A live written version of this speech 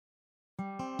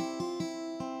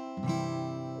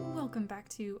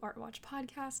to Art Watch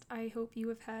Podcast. I hope you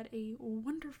have had a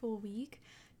wonderful week.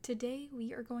 Today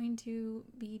we are going to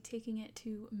be taking it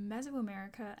to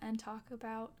Mesoamerica and talk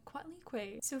about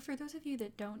Coatlicue. So for those of you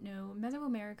that don't know,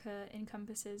 Mesoamerica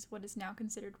encompasses what is now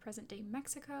considered present-day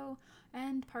Mexico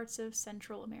and parts of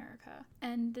Central America.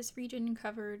 And this region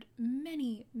covered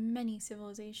many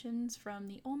civilizations, from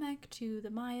the Olmec to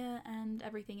the Maya and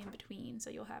everything in between.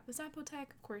 So you'll have the Zapotec,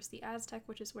 of course the Aztec,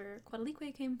 which is where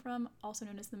Coatlicue came from, also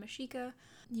known as the Mexica.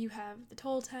 You have the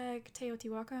Toltec,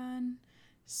 Teotihuacan,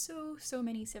 so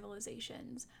many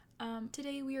civilizations.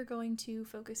 Today we are going to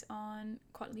focus on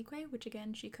Coatlicue, which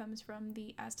again, she comes from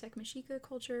the Aztec Mexica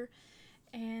culture,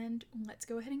 and let's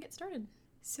go ahead and get started.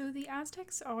 So the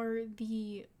Aztecs are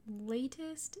the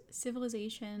latest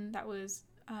civilization that was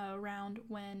around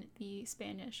when the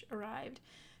Spanish arrived.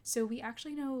 So we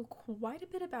actually know quite a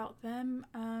bit about them,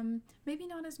 maybe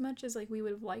not as much as we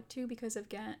would have liked to, because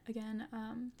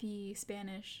the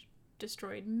Spanish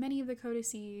destroyed many of the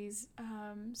codices,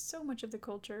 so much of the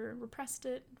culture, repressed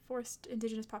it, forced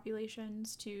indigenous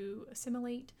populations to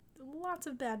assimilate. Lots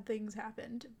of bad things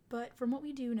happened, but from what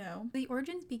we do know, the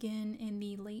origins begin in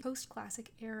the late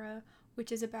post-classic era,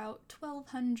 which is about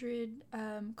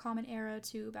 1200 Common Era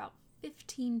to about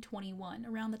 1521,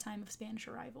 around the time of Spanish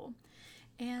arrival.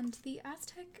 And the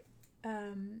Aztec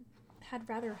had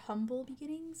rather humble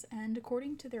beginnings, and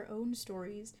according to their own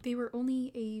stories, they were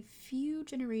only a few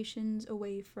generations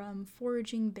away from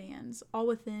foraging bands, all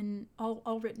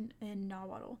written in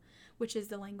Nahuatl, which is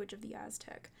the language of the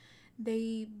Aztec.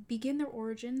 They begin their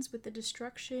origins with the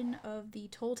destruction of the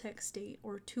Toltec state,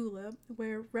 or Tula,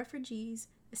 where refugees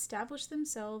established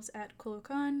themselves at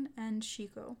Colocan and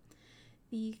Xico.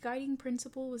 The guiding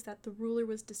principle was that the ruler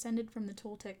was descended from the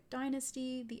Toltec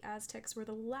dynasty. The Aztecs were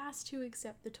the last to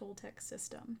accept the Toltec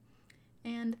system.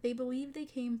 And they believed they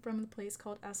came from the place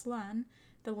called Aztlan,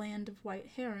 the land of white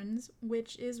herons,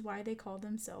 which is why they called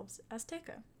themselves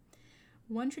Azteca.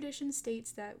 One tradition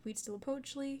states that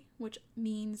Huitzilopochtli, which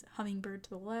means hummingbird to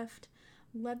the left,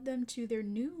 led them to their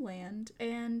new land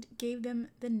and gave them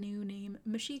the new name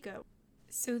Mexica.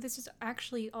 So this is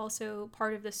actually also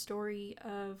part of the story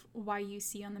of why you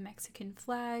see on the Mexican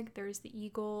flag, there's the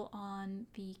eagle on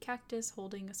the cactus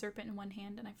holding a serpent in one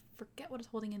hand, and I forget what it's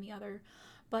holding in the other.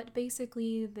 But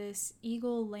basically this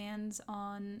eagle lands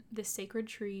on this sacred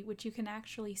tree, which you can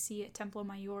actually see at Templo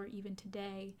Mayor even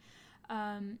today.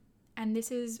 And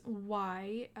this is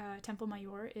why Templo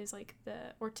Mayor is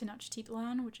or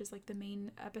Tenochtitlan, which is the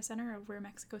main epicenter of where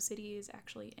Mexico City is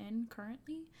actually in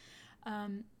currently.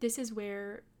 This is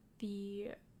where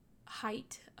the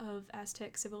height of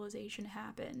Aztec civilization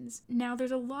happens. Now,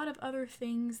 there's a lot of other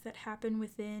things that happen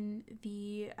within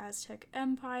the Aztec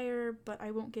Empire, but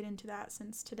I won't get into that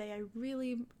since today I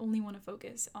really only want to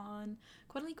focus on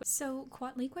Coatlicue. So,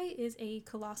 Coatlicue is a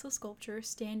colossal sculpture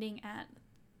standing at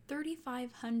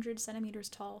 3,500 centimeters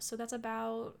tall, so that's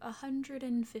about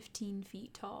 115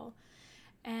 feet tall.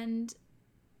 And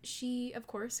she, of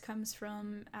course, comes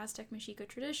from Aztec Mexica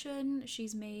tradition.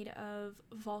 She's made of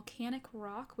volcanic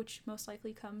rock, which most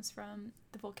likely comes from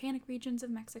the volcanic regions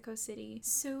of Mexico City.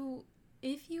 So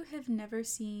if you have never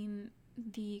seen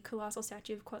the colossal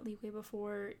statue of Coatlicue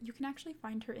before, you can actually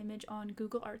find her image on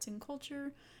Google Arts and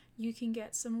Culture. You can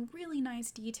get some really nice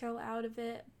detail out of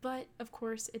it, but of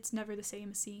course it's never the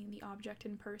same as seeing the object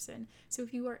in person. So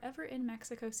if you are ever in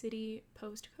Mexico City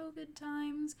post-COVID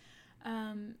times,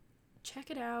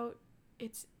 check it out.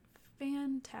 It's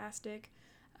fantastic.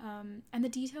 And the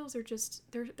details are just,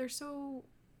 they're so,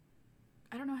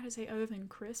 I don't know how to say other than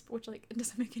crisp, which it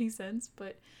doesn't make any sense,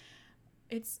 but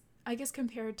it's, I guess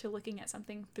compared to looking at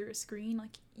something through a screen,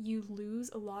 you lose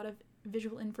a lot of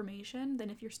visual information than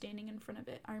if you're standing in front of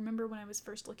it. I remember when I was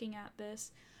first looking at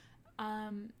this, I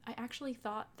actually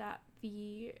thought that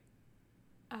the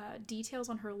details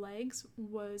on her legs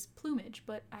was plumage,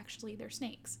 but actually they're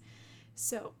snakes.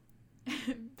 So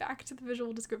back to the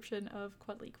visual description of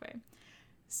Coatlicue.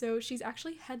 So she's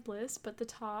actually headless, but the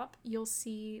top, you'll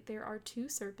see there are two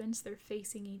serpents. They're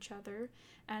facing each other,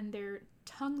 and their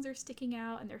tongues are sticking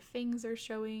out, and their fangs are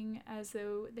showing as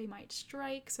though they might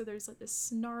strike, so there's this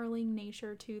snarling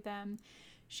nature to them.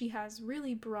 She has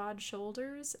really broad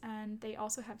shoulders, and they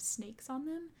also have snakes on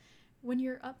them. When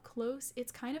you're up close,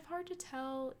 it's kind of hard to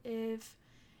tell if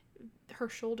her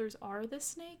shoulders are the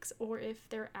snakes or if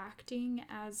they're acting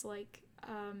as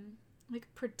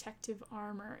protective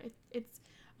armor. It's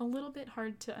a little bit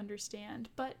hard to understand,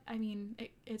 but I mean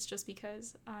it's just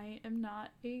because I am not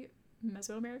a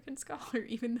Mesoamerican scholar,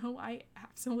 even though I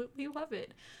absolutely love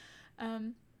it.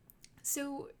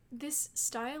 So this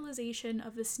stylization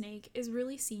of the snake is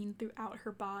really seen throughout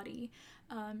her body.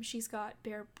 She's got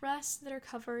bare breasts that are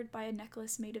covered by a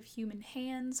necklace made of human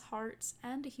hands, hearts,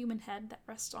 and a human head that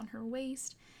rests on her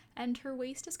waist, and her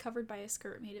waist is covered by a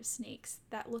skirt made of snakes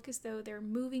that look as though they're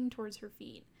moving towards her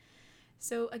feet.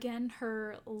 So again,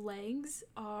 her legs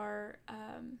are,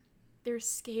 they're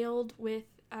scaled with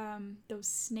those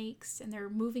snakes, and they're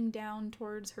moving down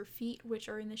towards her feet, which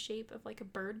are in the shape of like a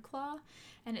bird claw,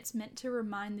 and it's meant to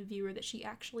remind the viewer that she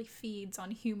actually feeds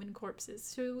on human corpses.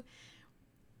 So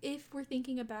if we're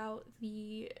thinking about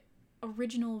the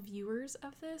original viewers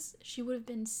of this, she would have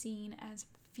been seen as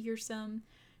fearsome.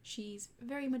 She's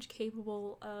very much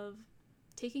capable of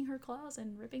taking her claws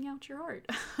and ripping out your heart.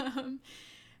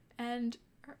 And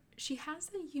she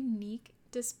has a unique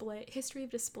history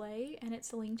of display, and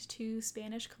it's linked to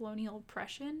Spanish colonial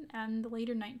oppression and the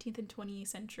later 19th and 20th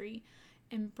century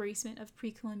embracement of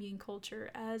pre-Columbian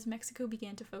culture as Mexico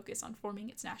began to focus on forming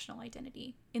its national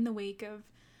identity in the wake of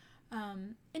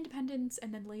independence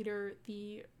and then later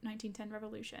the 1910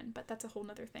 revolution, but that's a whole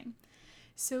nother thing.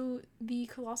 So the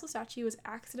colossal statue was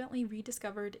accidentally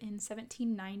rediscovered in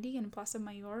 1790 in Plaza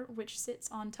Mayor, which sits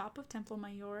on top of Templo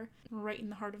Mayor, right in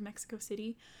the heart of Mexico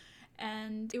City,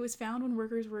 and it was found when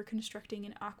workers were constructing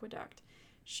an aqueduct.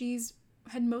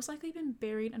 Had most likely been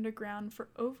buried underground for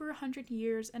over 100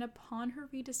 years, and upon her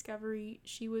rediscovery,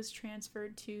 she was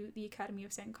transferred to the Academy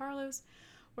of San Carlos,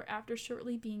 where after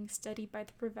shortly being studied by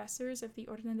the professors of the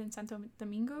Orden de Santo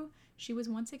Domingo, she was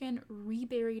once again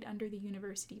reburied under the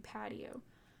university patio.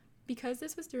 Because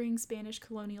this was during Spanish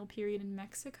colonial period in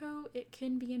Mexico, it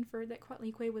can be inferred that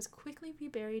Coatlicue was quickly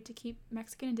reburied to keep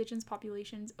Mexican indigenous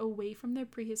populations away from their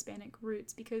pre-Hispanic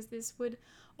roots, because this would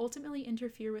ultimately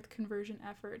interfere with conversion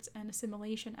efforts and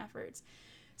assimilation efforts.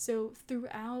 So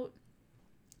throughout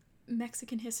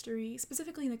Mexican history,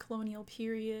 specifically in the colonial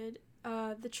period,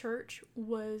 the church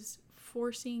was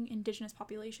forcing indigenous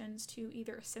populations to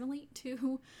either assimilate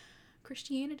to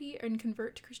Christianity and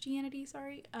convert to Christianity,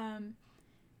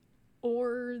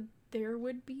 or there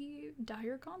would be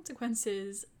dire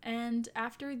consequences. And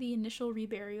after the initial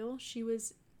reburial, she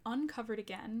was uncovered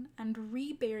again and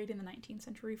reburied in the 19th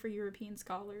century for European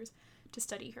scholars to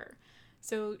study her.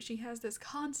 So she has this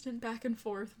constant back and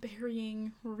forth,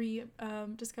 burying,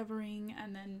 discovering,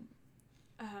 and then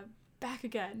back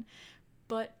again.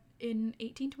 But in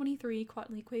 1823,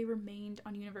 Coatlicue remained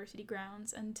on university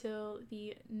grounds until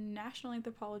the National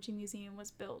Anthropology Museum was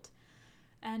built.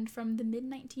 And from the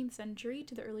mid-19th century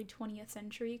to the early 20th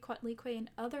century, Coatlicue and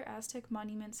other Aztec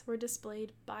monuments were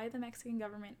displayed by the Mexican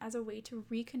government as a way to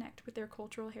reconnect with their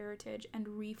cultural heritage and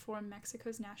reform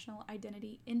Mexico's national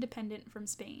identity independent from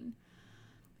Spain.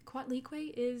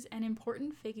 Coatlicue is an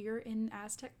important figure in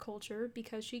Aztec culture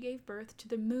because she gave birth to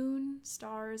the moon,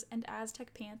 stars, and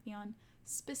Aztec pantheon,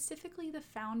 specifically the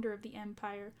founder of the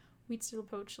empire,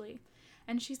 Huitzilopochtli,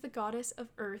 and she's the goddess of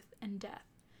earth and death.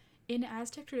 In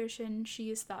Aztec tradition, she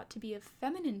is thought to be a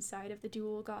feminine side of the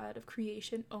dual god of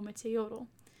creation, Ometeotl.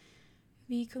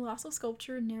 The colossal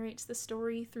sculpture narrates the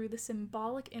story through the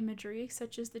symbolic imagery,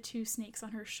 such as the two snakes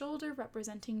on her shoulder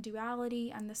representing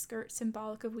duality and the skirt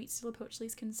symbolic of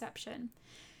Huitzilopochtli's conception.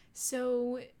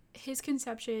 So his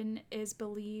conception is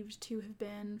believed to have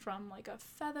been from like a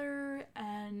feather,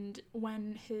 and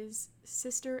when his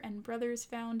sister and brothers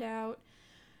found out,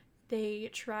 they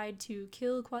tried to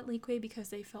kill Coatlicue because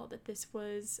they felt that this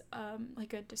was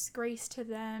like a disgrace to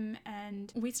them,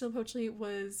 and Huitzilopochtli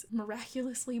was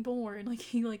miraculously born. Like,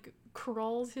 he like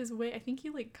crawls his way, I think he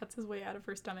like cuts his way out of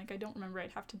her stomach, I don't remember,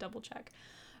 I'd have to double check.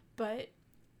 But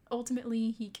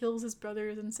ultimately he kills his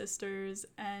brothers and sisters,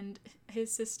 and his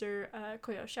sister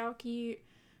Coyoxauhqui,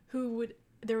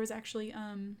 there was actually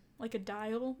like a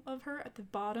dial of her at the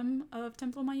bottom of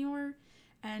Templo Mayor,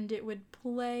 and it would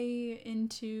play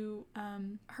into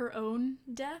her own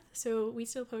death. So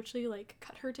Huitzilopochtli like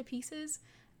cut her to pieces,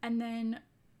 and then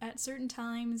at certain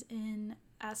times in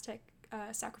Aztec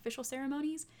sacrificial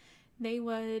ceremonies, they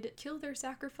would kill their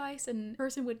sacrifice and the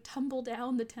person would tumble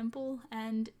down the temple,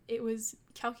 and it was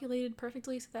calculated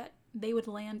perfectly so that they would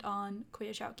land on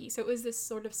Coyoxauhqui. So it was this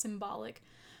sort of symbolic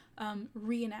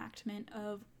reenactment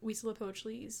of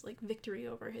Huitzilopochtli's like victory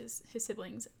over his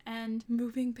siblings. And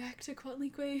moving back to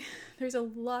Coatlicue, there's a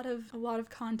lot of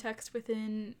context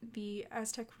within the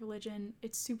Aztec religion.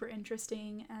 It's super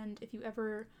interesting, and if you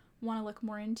ever want to look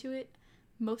more into it,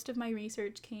 most of my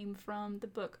research came from the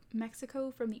book Mexico,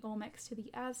 from the Olmecs to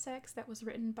the Aztecs, that was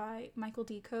written by Michael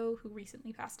D. Coe, who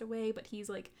recently passed away, but he's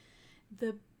like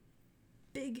the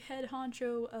big head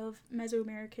honcho of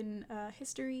Mesoamerican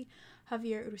history,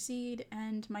 Javier Urcid,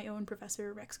 and my own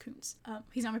professor, Rex Kuntz.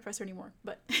 He's not my professor anymore,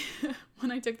 but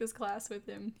when I took this class with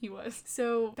him, he was.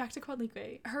 So back to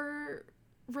Coatlicue. Her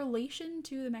relation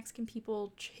to the Mexican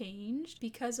people changed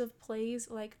because of plays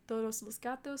like Todos los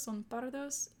gatos son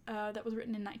pardos, that was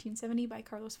written in 1970 by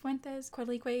Carlos Fuentes.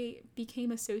 Coatlicue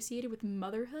became associated with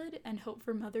motherhood and hope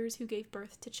for mothers who gave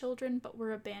birth to children but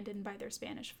were abandoned by their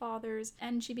Spanish fathers,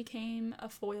 and she became a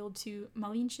foil to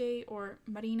Malinche, or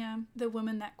Marina, the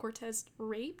woman that Cortez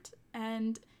raped,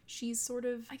 and she's sort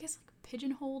of, I guess,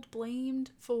 pigeonholed, blamed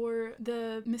for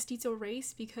the mestizo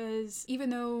race, because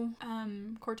even though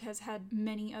Cortez had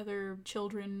many other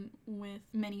children with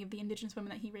many of the indigenous women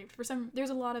that he raped,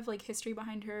 there's a lot of like history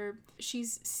behind her.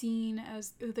 She's seen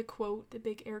as the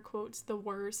big air quotes, the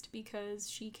worst, because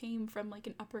she came from like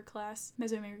an upper class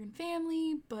Mesoamerican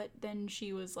family, but then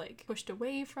she was like pushed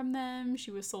away from them.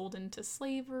 She was sold into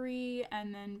slavery,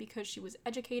 and then because she was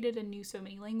educated and knew so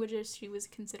many languages, she was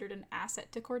considered an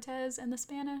asset to Cortez and the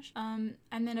Spanish.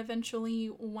 And then eventually,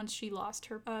 once she lost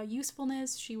her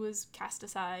usefulness, she was cast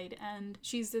aside, and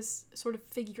she's this sort of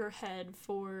figurehead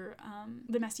for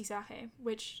the mestizaje,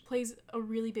 which plays a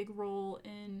really big role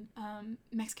in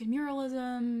Mexican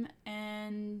muralism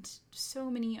and so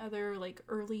many other like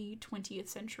early 20th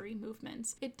century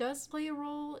movements. It does play a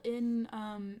role in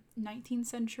 19th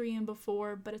century and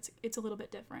before, but it's a little bit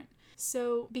different.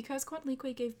 So, because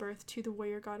Coatlicue gave birth to the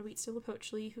warrior god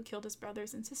Huitzilopochtli, who killed his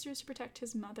brothers and sisters to protect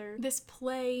his mother, this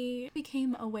play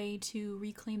became a way to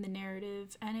reclaim the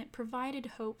narrative, and it provided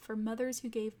hope for mothers who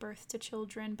gave birth to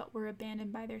children but were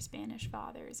abandoned by their Spanish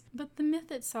fathers. But the myth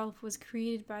itself was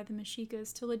created by the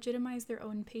Mexicas to legitimize their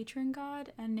own patron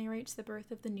god, and narrates the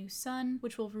birth of the new sun,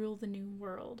 which will rule the new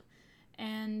world.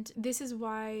 And this is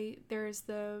why there's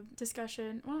the it's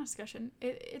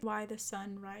why the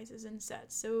sun rises and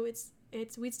sets. So it's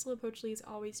Huitzilopochtli is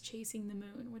always chasing the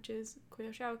moon, which is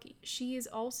Coyolxauhqui. She is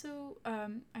also,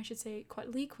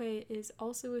 Coatlicue is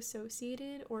also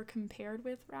associated, or compared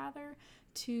with rather,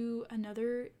 to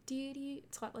another deity,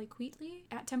 Tlahtlacuitli.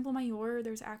 At Templo Mayor,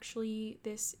 there's actually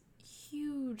this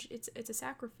huge, it's a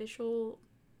sacrificial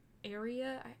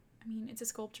area. I mean, it's a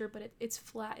sculpture, but it's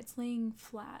flat, it's laying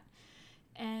flat.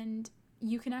 And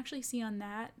you can actually see on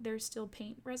that there's still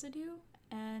paint residue,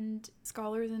 and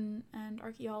scholars and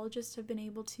archaeologists have been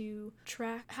able to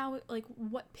track how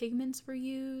what pigments were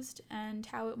used and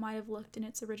how it might have looked in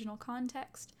its original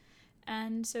context.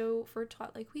 And so for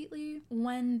Tlahtlacuitli,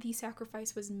 when the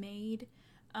sacrifice was made,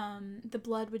 the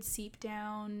blood would seep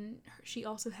down. She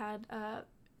also had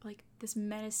this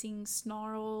menacing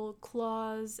snarl,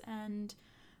 claws, and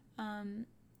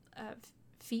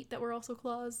feet that were also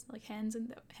claws, like hands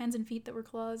and feet that were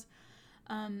claws.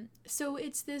 So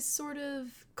it's this sort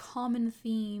of common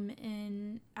theme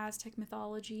in Aztec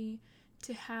mythology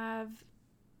to have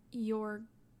your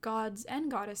gods and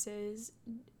goddesses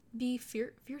be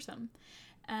fearsome.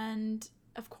 And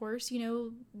of course,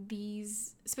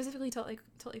 these, specifically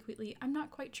Tlahtlacuitli, I'm not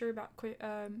quite sure about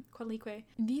Coatlicue,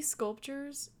 these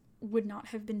sculptures would not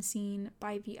have been seen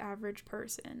by the average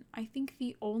person. I think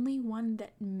the only one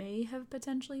that may have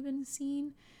potentially been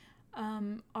seen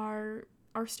are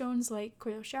stones like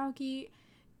Coyolxauhqui.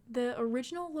 The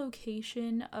original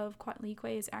location of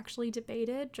Coatlicue is actually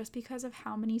debated just because of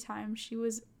how many times she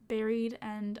was buried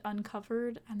and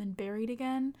uncovered and then buried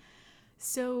again.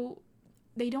 So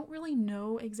they don't really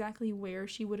know exactly where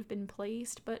she would have been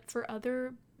placed, but for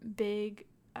other big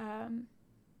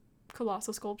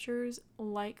colossal sculptures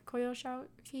like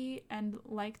Coyolxauhqui and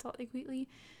like Tlahtlacuitli,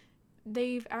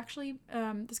 they've actually,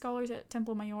 the scholars at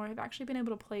Templo Mayor have actually been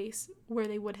able to place where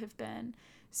they would have been.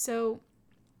 So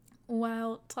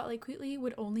while Tlahtlacuitli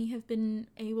would only have been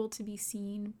able to be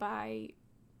seen by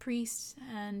priests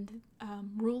and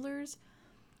rulers,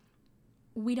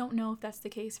 we don't know if that's the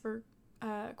case for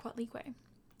Coatlicue,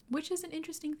 which is an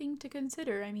interesting thing to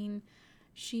consider. I mean,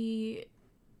 she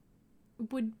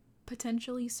would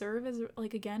potentially serve as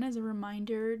as a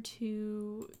reminder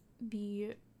to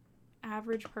the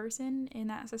average person in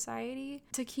that society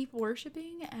to keep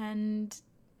worshiping, and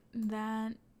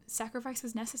that sacrifice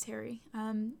was necessary.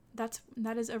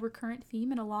 That is a recurrent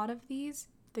theme in a lot of these.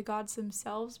 The gods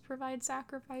themselves provide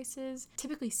sacrifices,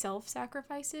 typically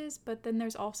self-sacrifices, but then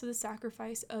there's also the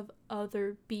sacrifice of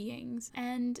other beings.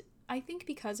 And I think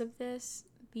because of this,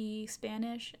 the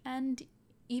Spanish and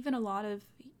even a lot of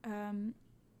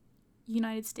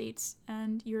United States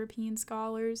and European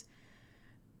scholars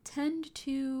tend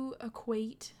to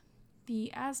equate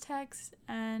the Aztecs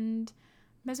and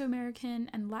Mesoamerican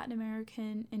and Latin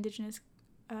American indigenous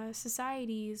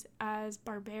societies as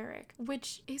barbaric,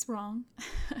 which is wrong.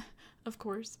 of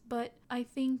course, but I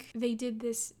think they did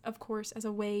this, of course, as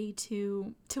a way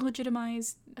to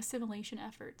legitimize assimilation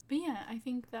efforts. But yeah, I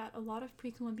think that a lot of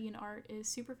pre-Columbian art is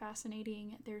super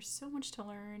fascinating. There's so much to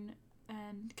learn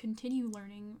and continue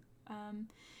learning.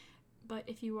 But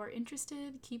if you are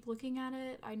interested, keep looking at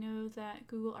it. I know that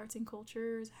Google Arts and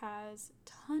Cultures has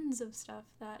tons of stuff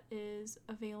that is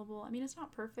available. I mean, it's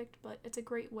not perfect, but it's a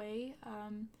great way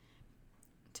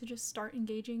to just start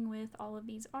engaging with all of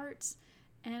these arts.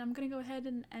 And I'm going to go ahead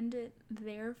and end it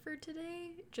there for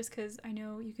today, just because I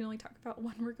know you can only talk about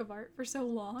one work of art for so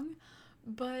long.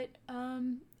 But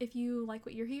if you like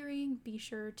what you're hearing, be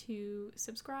sure to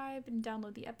subscribe and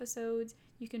download the episodes.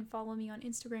 You can follow me on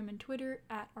Instagram and Twitter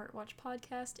at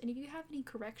ArtWatchPodcast. And if you have any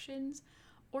corrections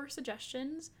or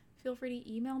suggestions, feel free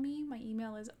to email me. My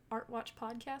email is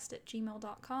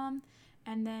artwatchpodcast@gmail.com.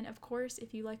 And then, of course,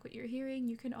 if you like what you're hearing,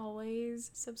 you can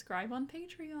always subscribe on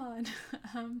Patreon.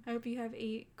 I hope you have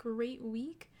a great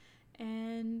week.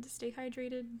 And stay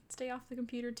hydrated, stay off the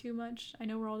computer too much. I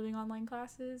know we're all doing online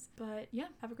classes, but yeah,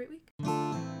 have a great week.